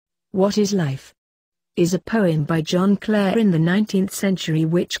What is Life? Is a poem by John Clare in the 19th century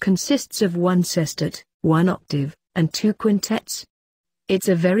which consists of one sestet, one octave, and two quintets. It's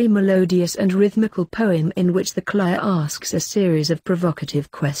a very melodious and rhythmical poem in which the Clare asks a series of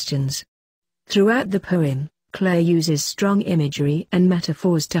provocative questions. Throughout the poem, Clare uses strong imagery and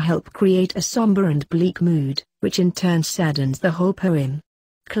metaphors to help create a somber and bleak mood, which in turn saddens the whole poem.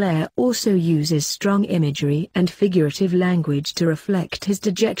 Clare also uses strong imagery and figurative language to reflect his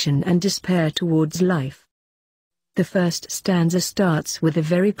dejection and despair towards life. The first stanza starts with a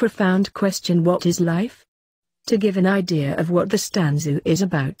very profound question: what is life? To give an idea of what the stanza is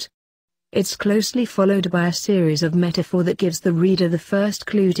about. It's closely followed by a series of metaphor that gives the reader the first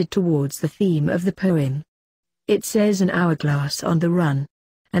clue towards the theme of the poem. It says an hourglass on the run.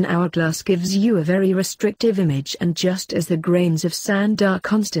 An hourglass gives you a very restrictive image, and just as the grains of sand are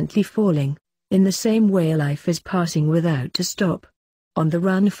constantly falling, in the same way life is passing without a stop. On the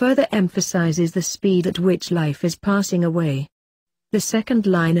run further emphasizes the speed at which life is passing away. The second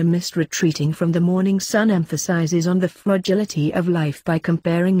line, a mist retreating from the morning sun, emphasizes on the fragility of life by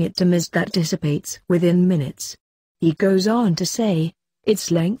comparing it to mist that dissipates within minutes. He goes on to say,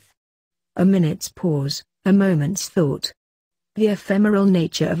 its length? A minute's pause, a moment's thought. The ephemeral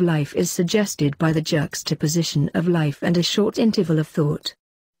nature of life is suggested by the juxtaposition of life and a short interval of thought.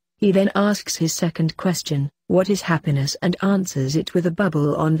 He then asks his second question, what is happiness, and answers it with a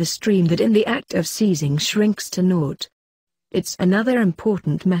bubble on the stream that in the act of ceasing shrinks to naught. It's another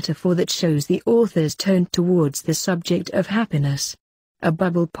important metaphor that shows the author's tone towards the subject of happiness. A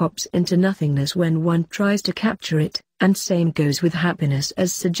bubble pops into nothingness when one tries to capture it, and same goes with happiness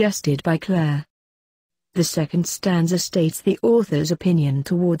as suggested by Clare. The second stanza states the author's opinion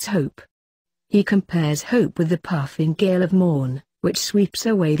towards hope. He compares hope with the puffing gale of morn, which sweeps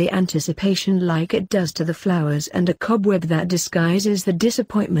away the anticipation like it does to the flowers, and a cobweb that disguises the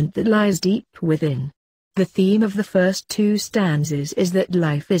disappointment that lies deep within. The theme of the first two stanzas is that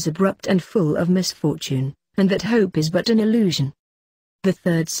life is abrupt and full of misfortune, and that hope is but an illusion. The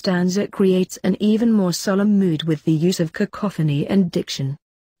third stanza creates an even more solemn mood with the use of cacophony and diction.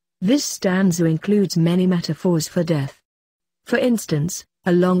 This stanza includes many metaphors for death. For instance,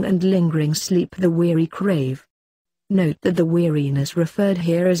 a long and lingering sleep the weary crave. Note that the weariness referred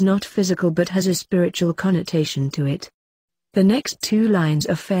here is not physical but has a spiritual connotation to it. The next two lines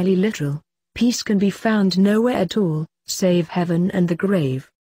are fairly literal. Peace can be found nowhere at all, save heaven and the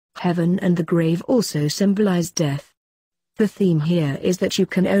grave. Heaven and the grave also symbolize death. The theme here is that you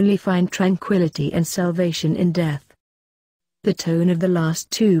can only find tranquility and salvation in death. The tone of the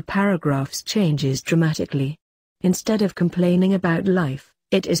last two paragraphs changes dramatically. Instead of complaining about life,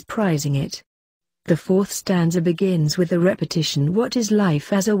 it is prizing it. The fourth stanza begins with a repetition, what is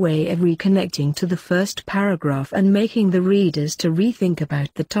life, as a way of reconnecting to the first paragraph and making the readers to rethink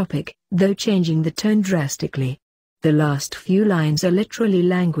about the topic, though changing the tone drastically. The last few lines are literally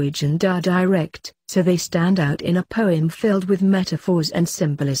language and are direct, so they stand out in a poem filled with metaphors and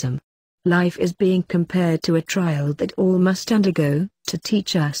symbolism. Life is being compared to a trial that all must undergo, to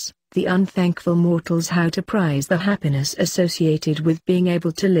teach us, the unthankful mortals, how to prize the happiness associated with being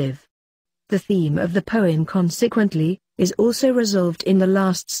able to live. The theme of the poem, consequently, is also resolved in the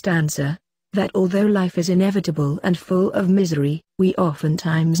last stanza, that although life is inevitable and full of misery, we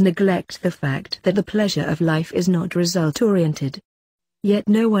oftentimes neglect the fact that the pleasure of life is not result-oriented. Yet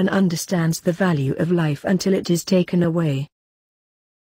no one understands the value of life until it is taken away.